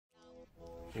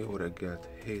Jó reggelt,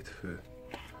 hétfő.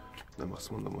 Nem azt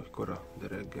mondom, hogy kora, de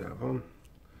reggel van.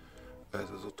 Ez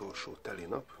az utolsó teli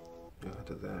nap. Jöhet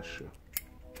az első.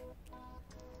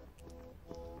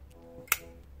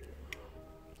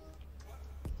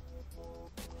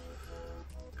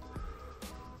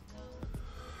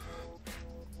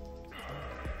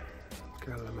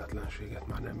 Kellemetlenséget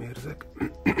már nem érzek.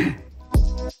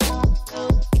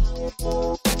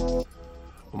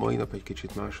 A mai nap egy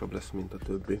kicsit másabb lesz, mint a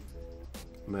többi,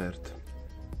 mert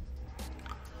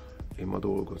én ma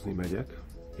dolgozni megyek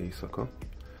éjszaka,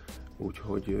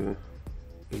 úgyhogy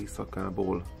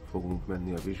éjszakából fogunk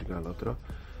menni a vizsgálatra,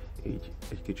 így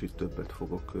egy kicsit többet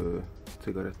fogok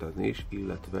cigarettázni is,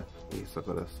 illetve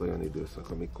éjszaka lesz olyan időszak,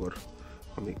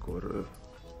 amikor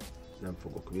nem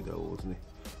fogok videózni,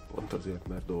 pont azért,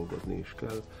 mert dolgozni is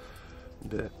kell,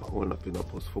 de a holnapi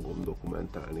naphoz fogom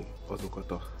dokumentálni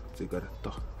azokat a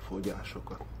cigaretta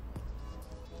fogyásokat.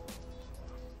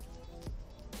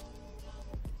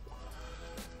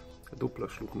 A dupla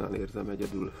sluknál érzem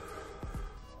egyedül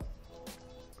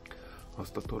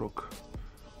azt a torok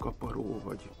kaparó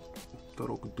vagy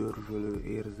torok dörzsölő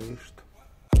érzést.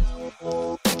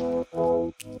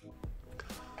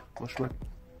 Most már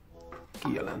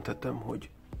kijelenthetem, hogy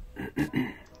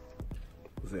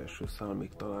az első szál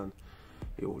még talán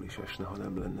jól is esne, ha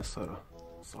nem lenne szara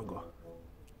szaga.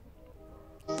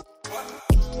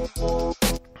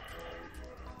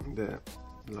 De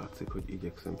látszik, hogy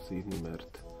igyekszem szívni,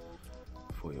 mert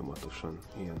folyamatosan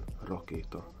ilyen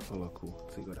rakéta alakú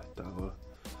cigarettával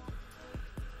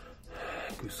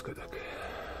küszködök.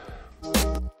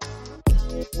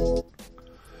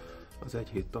 Az egy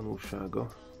hét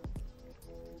tanulsága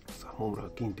számomra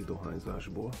a kinti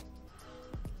dohányzásból,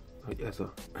 hogy ez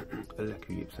a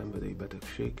leghülyébb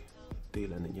szenvedélybetegség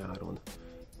télen-nyáron,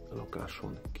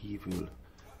 lakáson kívül.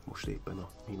 Most éppen a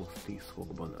 -10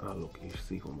 fokban állok és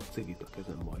szívom a cigit, a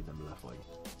kezem majdnem lefagy.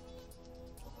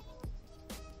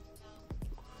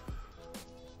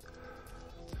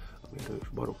 Amiről is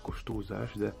barokkos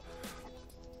túlzás, de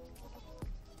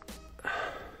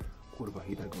kurva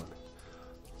hideg van.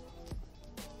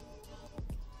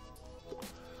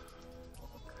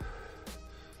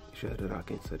 És erre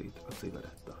rákényszerít a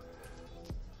cigaretta.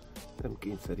 Nem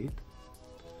kényszerít,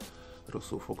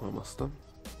 rosszul fogalmaztam,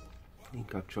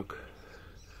 inkább csak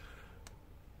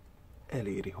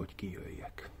eléri, hogy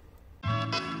kijöjjek.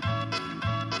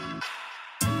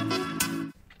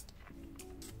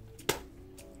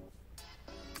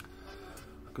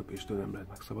 A köpéstől nem lehet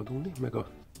megszabadulni, meg a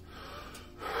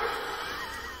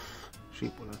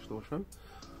sípolástól sem.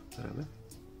 Remek.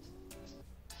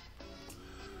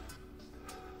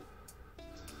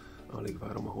 Alig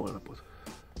várom a holnapot.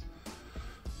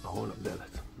 A holnap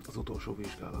delet, az utolsó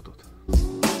vizsgálatot.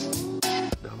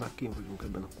 De ha már kint vagyunk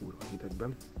ebben a kurva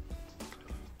hidegben,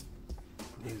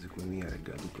 nézzük meg, milyen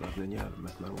reggel duplázni a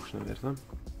nyelvemet, már most nem érzem.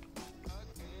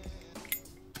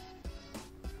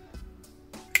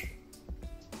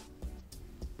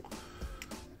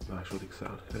 Második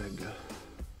szál reggel.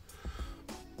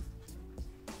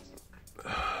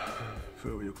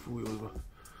 Föl vagyok fújózva,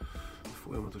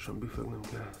 folyamatosan büfögnöm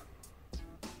kell.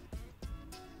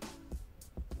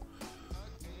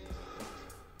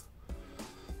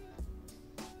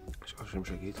 És az sem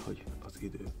segít, hogy az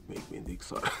idő még mindig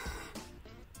szar.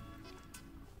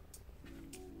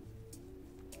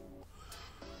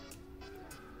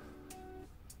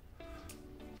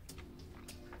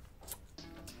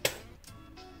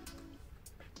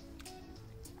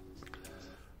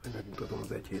 Megmutatom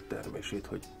az egy hét termését,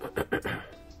 hogy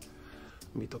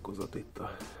mit okozott itt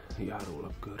a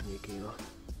járólap környékén a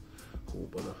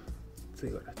hóban a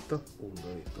cigaretta,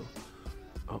 undorító.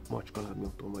 A macska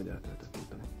lábnyomtól majd el kell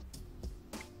tekinteni.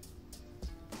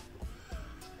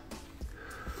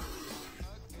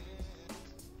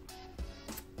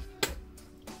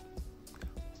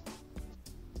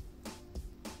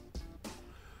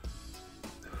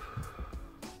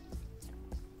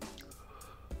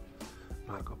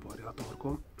 Már kaparja a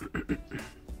torkom.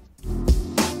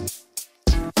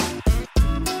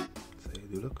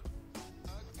 Szédülök.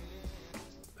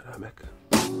 Remek.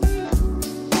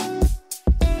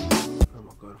 Nem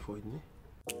akar fogyni.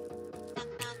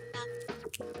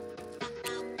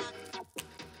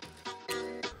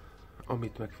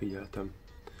 Amit megfigyeltem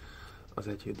az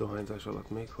egy hét dohányzás alatt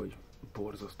még, hogy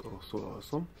borzasztó rosszul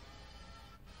alszom.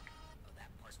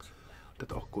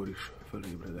 Tehát akkor is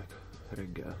fölébredek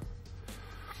reggel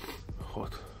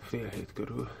 6, fél hét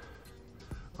körül,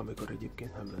 amikor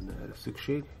egyébként nem lenne erre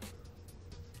szükség.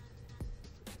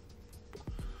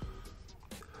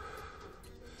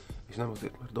 És nem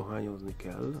azért, mert dohányozni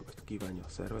kell, vagy kívánja a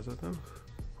szervezetem,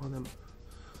 hanem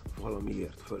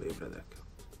valamiért fölébredek.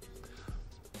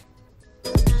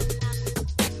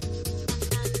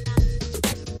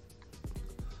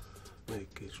 Még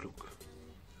 2 sluk.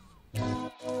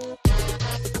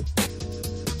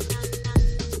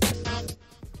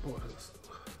 Borzasztó.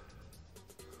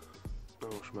 Na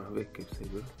most már végképp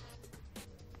szívül.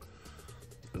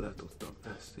 Letudtam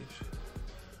ezt is.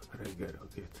 Reggelre a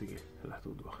 2 cigi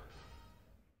letudva.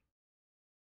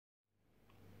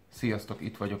 Sziasztok,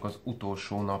 itt vagyok az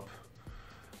utolsó nap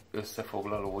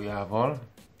összefoglalójával,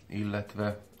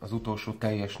 illetve az utolsó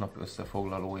teljes nap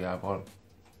összefoglalójával.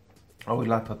 Ahogy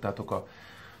láthattátok a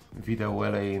videó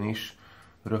elején is,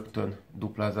 rögtön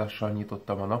duplázással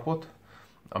nyitottam a napot,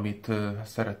 amit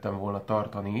szerettem volna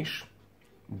tartani is,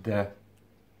 de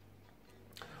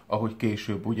ahogy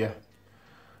később ugye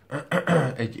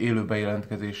egy élő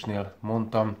bejelentkezésnél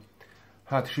mondtam,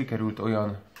 hát sikerült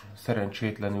olyan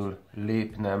szerencsétlenül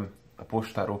lépnem a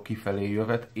postáról kifelé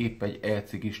jövet, épp egy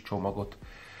e-cigis csomagot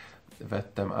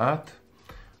vettem át,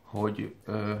 hogy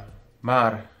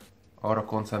már arra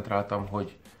koncentráltam,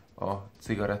 hogy a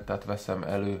cigarettát veszem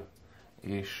elő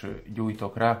és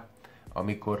gyújtok rá,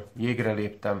 amikor jégre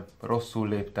léptem, rosszul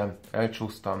léptem,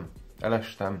 elcsúsztam,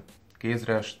 elestem,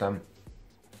 kézre estem,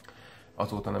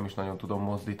 azóta nem is nagyon tudom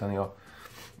mozdítani a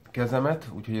kezemet,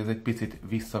 úgyhogy ez egy picit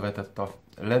visszavetett a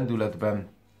lendületben.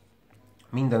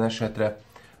 Minden esetre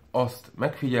azt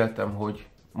megfigyeltem, hogy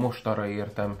mostanra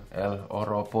értem el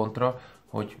arra a pontra,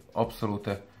 hogy abszolút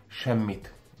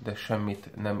semmit, de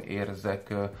semmit nem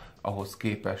érzek ahhoz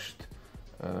képest,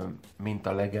 mint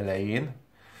a legelején.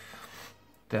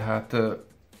 Tehát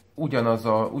ugyanaz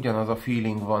a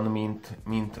feeling van,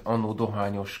 mint annó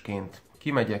dohányosként.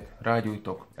 Kimegyek,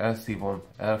 rágyújtok, elszívom,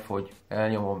 elfogy,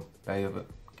 elnyomom, bejövök,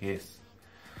 kész.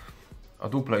 A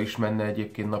dupla is menne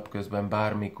egyébként napközben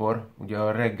bármikor. Ugye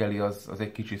a reggeli az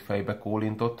egy kicsit fejbe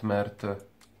kólintott, mert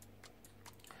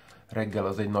reggel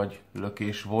az egy nagy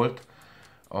lökés volt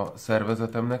a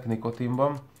szervezetemnek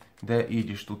nikotinban, de így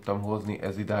is tudtam hozni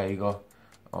ez idáig a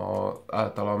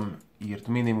általam írt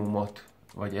minimumot,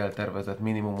 vagy eltervezett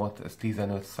minimumot, ez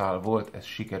 15 szál volt, ez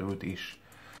sikerült is.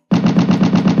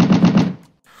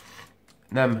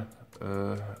 Nem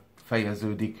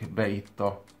fejeződik be itt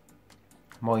a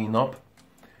mai nap,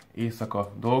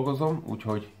 éjszaka dolgozom,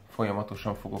 úgyhogy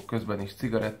folyamatosan fogok közben is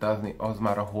cigarettázni, az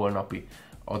már a holnapi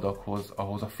adaghoz,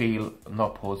 ahhoz a fél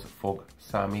naphoz fog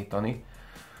számítani.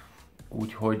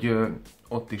 Úgyhogy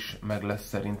ott is meg lesz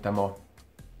szerintem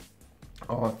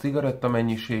a cigaretta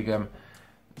mennyiségem,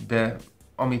 de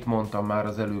amit mondtam már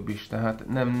az előbb is, tehát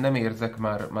nem érzek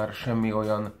már semmi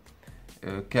olyan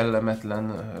kellemetlen,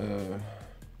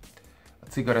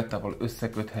 a cigarettával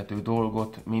összeköthető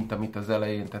dolgot, mint amit az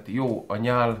elején. Tehát jó, a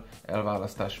nyál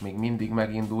elválasztás még mindig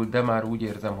megindult, de már úgy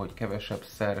érzem, hogy kevesebb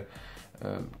szer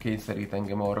kényszerít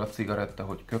engem arra a cigaretta,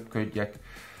 hogy köpködjek.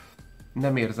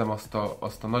 Nem érzem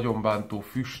azt a nagyon bántó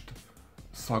füst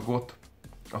szagot,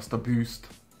 azt a bűzt,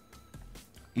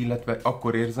 illetve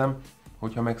akkor érzem,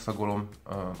 hogyha megszagolom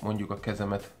mondjuk a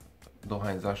kezemet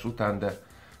dohányzás után, de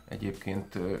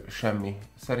egyébként semmi.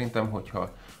 Szerintem,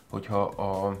 hogyha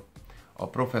a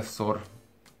professzor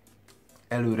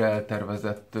előre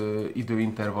eltervezett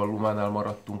időintervallumánál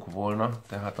maradtunk volna,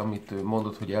 tehát amit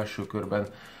mondott, hogy első körben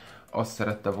azt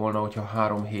szerette volna, hogyha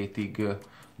 3 hétig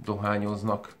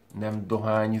dohányoznak nem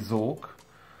dohányzók,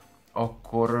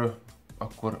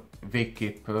 akkor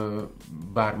végképp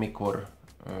bármikor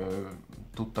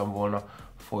tudtam volna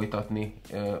folytatni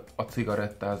a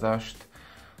cigarettázást,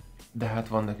 de hát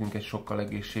van nekünk egy sokkal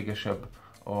egészségesebb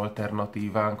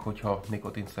alternatívánk, hogyha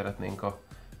nikotint szeretnénk a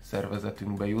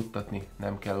szervezetünkbe juttatni,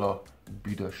 nem kell a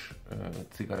büdös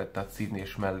cigarettát szívni,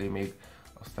 és mellé még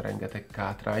azt a rengeteg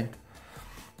kátrányt.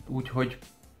 Úgyhogy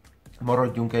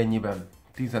maradjunk ennyiben.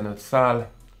 15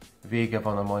 szál, vége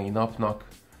van a mai napnak,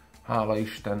 hála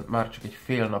Isten, már csak egy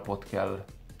fél napot kell,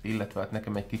 illetve hát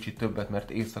nekem egy kicsit többet,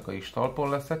 mert éjszaka is talpon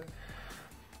leszek.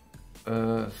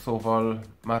 Szóval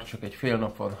már csak egy fél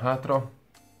nap van hátra,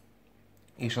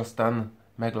 és aztán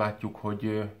meglátjuk,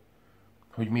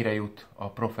 hogy mire jut a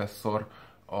professzor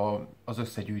az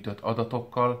összegyűjtött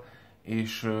adatokkal,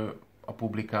 és a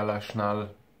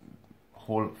publikálásnál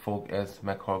hol fog ez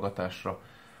meghallgatásra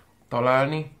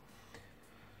találni.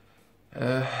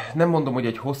 Nem mondom, hogy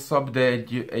egy hosszabb, de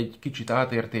egy kicsit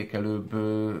átértékelőbb,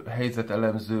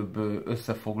 helyzetelemzőbb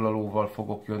összefoglalóval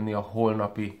fogok jönni a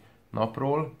holnapi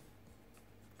napról,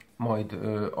 majd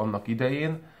annak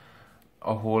idején,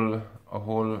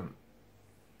 ahol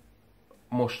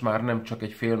most már nem csak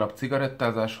egy fél nap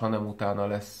cigarettázás, hanem utána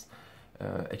lesz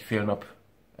egy fél nap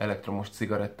elektromos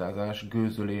cigarettázás,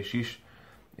 gőzölés is,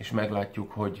 és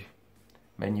meglátjuk, hogy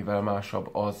mennyivel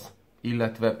másabb az,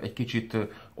 illetve egy kicsit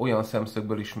olyan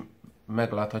szemszögből is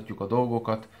megláthatjuk a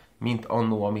dolgokat, mint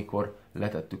annó, amikor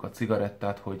letettük a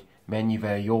cigarettát, hogy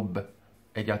mennyivel jobb,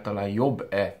 egyáltalán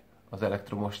jobb-e az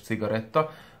elektromos cigaretta.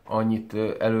 Annyit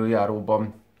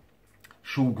előjáróban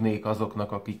súgnék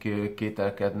azoknak, akik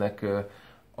kételkednek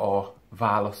a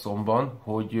válaszomban,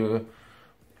 hogy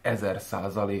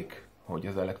 1000%, hogy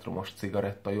az elektromos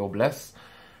cigaretta jobb lesz.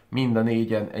 Mind a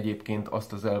négyen egyébként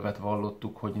azt az elvet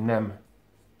vallottuk, hogy nem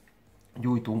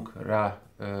gyújtunk rá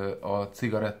a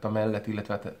cigaretta mellett,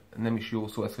 illetve hát nem is jó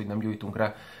szó ez, hogy nem gyújtunk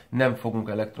rá, nem fogunk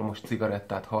elektromos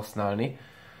cigarettát használni.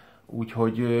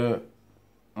 Úgyhogy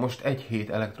most egy hét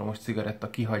elektromos cigaretta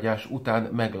kihagyás után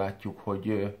meglátjuk,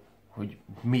 hogy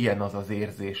milyen az az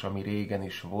érzés, ami régen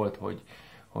is volt,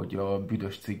 hogy a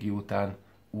büdös cigi után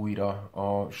újra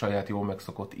a saját jól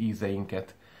megszokott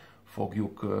ízeinket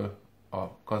fogjuk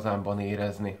a kazánban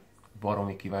érezni.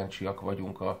 Baromi kíváncsiak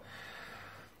vagyunk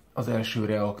az első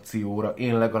reakcióra.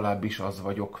 Én legalábbis az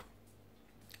vagyok.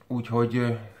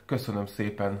 Úgyhogy köszönöm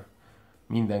szépen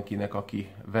mindenkinek,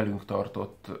 aki velünk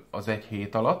tartott az egy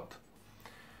hét alatt.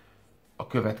 A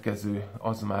következő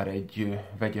az már egy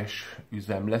vegyes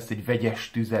üzem lesz, egy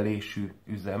vegyes tüzelésű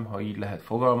üzem, ha így lehet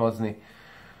fogalmazni.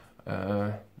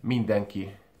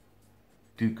 Mindenki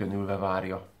tűkönülve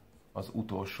várja az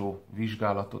utolsó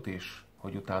vizsgálatot, és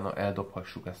hogy utána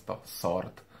eldobhassuk ezt a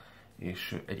szart,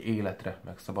 és egy életre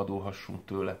megszabadulhassunk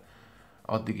tőle.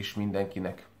 Addig is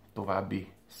mindenkinek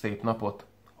további szép napot,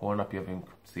 holnap jövünk,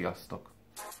 sziasztok!